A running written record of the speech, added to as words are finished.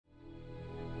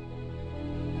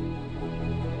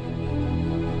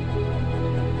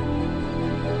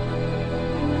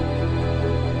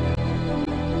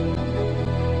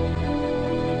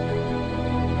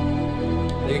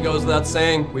goes without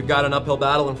saying, we've got an uphill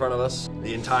battle in front of us.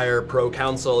 The entire pro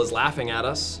council is laughing at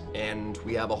us, and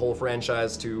we have a whole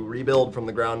franchise to rebuild from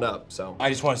the ground up, so. I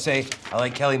just want to say, I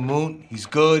like Kelly Moon. He's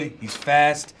good, he's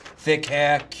fast, thick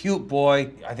hair, cute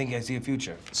boy. I think I see a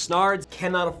future. Snards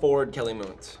cannot afford Kelly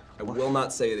Moons. I will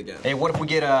not say it again. Hey, what if we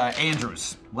get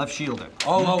Andrews, left shielder?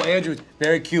 Oh, Andrew,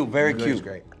 very cute, very cute. He's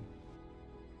great.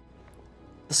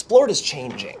 The Splort is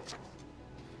changing.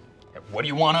 What do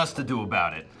you want us to do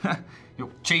about it? You'll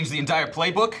change the entire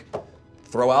playbook?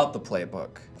 Throw out the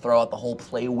playbook. Throw out the whole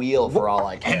play wheel for all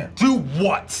I care. And do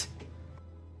what?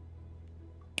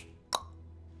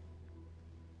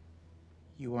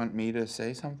 You want me to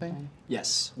say something?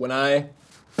 Yes, when I,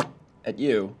 at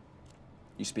you,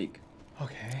 you speak.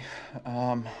 Okay.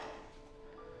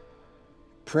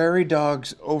 Prairie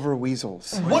dogs over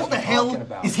weasels. What the hell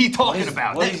is he talking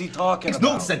about? What is he talking Makes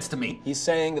about? no sense to me. He's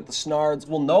saying that the Snards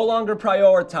will no longer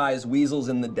prioritize weasels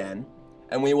in the den,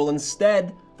 and we will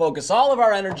instead focus all of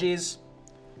our energies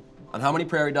on how many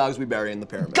prairie dogs we bury in the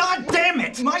pyramid. God damn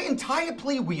it! My entire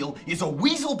play wheel is a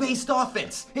weasel-based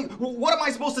offense. Hey, what am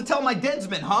I supposed to tell my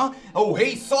densmen, huh? Oh,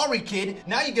 hey, sorry, kid.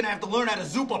 Now you're gonna have to learn how to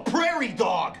zoop a prairie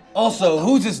dog. Also,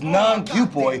 who's this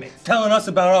non-cute boy telling us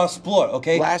about our Splort,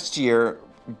 okay? Last year,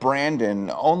 Brandon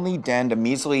only denned a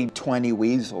measly 20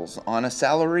 weasels on a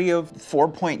salary of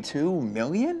 4.2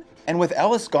 million? And with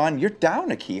Ellis gone, you're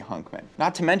down a key hunkman.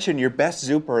 Not to mention your best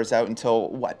Zooper is out until,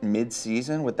 what,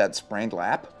 mid-season with that sprained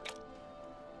lap?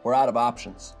 We're out of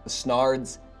options. The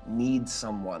Snards need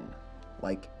someone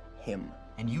like him.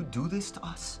 And you do this to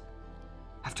us?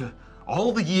 After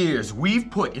all the years we've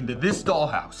put into this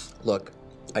dollhouse? Look,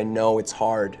 I know it's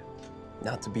hard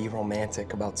not to be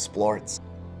romantic about Splorts.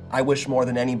 I wish more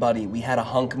than anybody we had a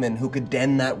hunkman who could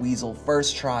den that weasel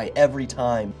first try every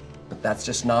time. But that's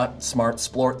just not smart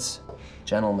Splorts.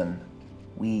 Gentlemen,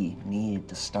 we need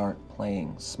to start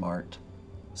playing smart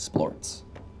Splorts.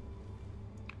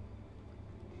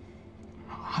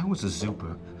 I was a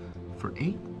Zooper for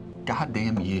 8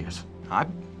 goddamn years. I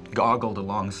goggled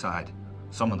alongside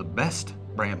some of the best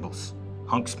brambles,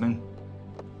 hunksmen,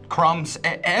 crumbs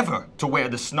ever to wear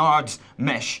the Snards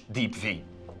mesh deep V.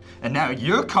 And now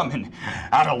you're coming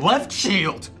out of left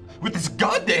shield with this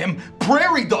goddamn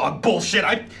prairie dog bullshit.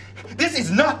 This is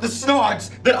not the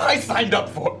Snards that I signed up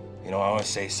for. You know, I want to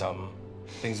say something.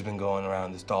 Things have been going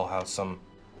around this dollhouse, some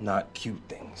not cute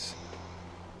things.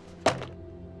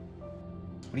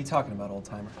 What are you talking about, old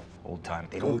timer? Old time.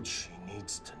 Coach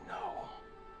needs to know.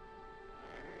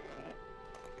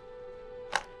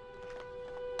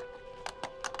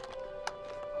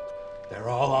 They're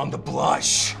all on the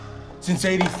blush. Since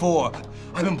 '84.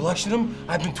 I've been blushing them,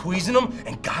 I've been tweezing them,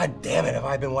 and god damn it have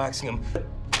I been waxing them.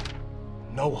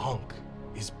 No hunk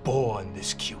is born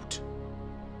this cute.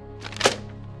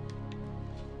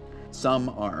 Some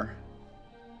are.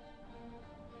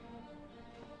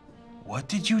 What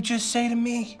did you just say to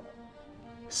me?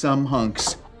 Some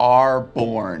hunks are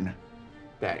born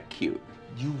that cute.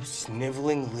 You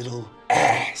sniveling little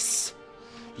ass.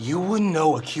 You wouldn't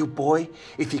know a cute boy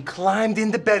if he climbed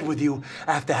into bed with you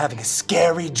after having a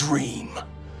scary dream.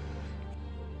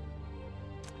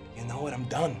 You know what? I'm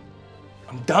done.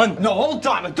 I'm done. No, hold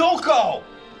on, don't go!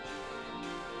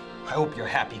 I hope you're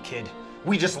happy, kid.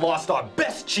 We just lost our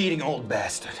best cheating old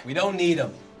bastard. We don't need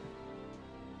him.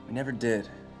 We never did.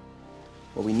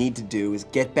 What we need to do is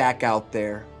get back out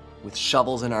there with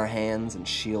shovels in our hands and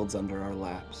shields under our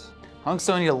laps. Hunks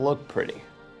don't need to look pretty.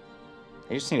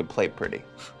 They just need to play pretty.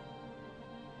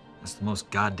 That's the most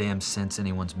goddamn sense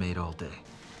anyone's made all day.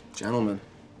 Gentlemen,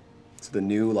 it's the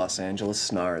new Los Angeles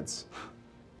Snards.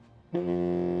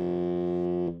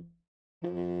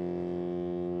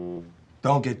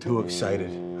 Don't get too excited.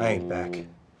 I ain't back.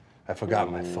 I forgot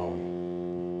my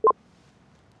phone.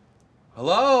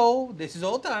 Hello, this is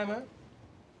Old Timer.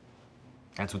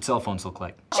 That's what cell phones look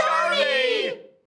like. Charney!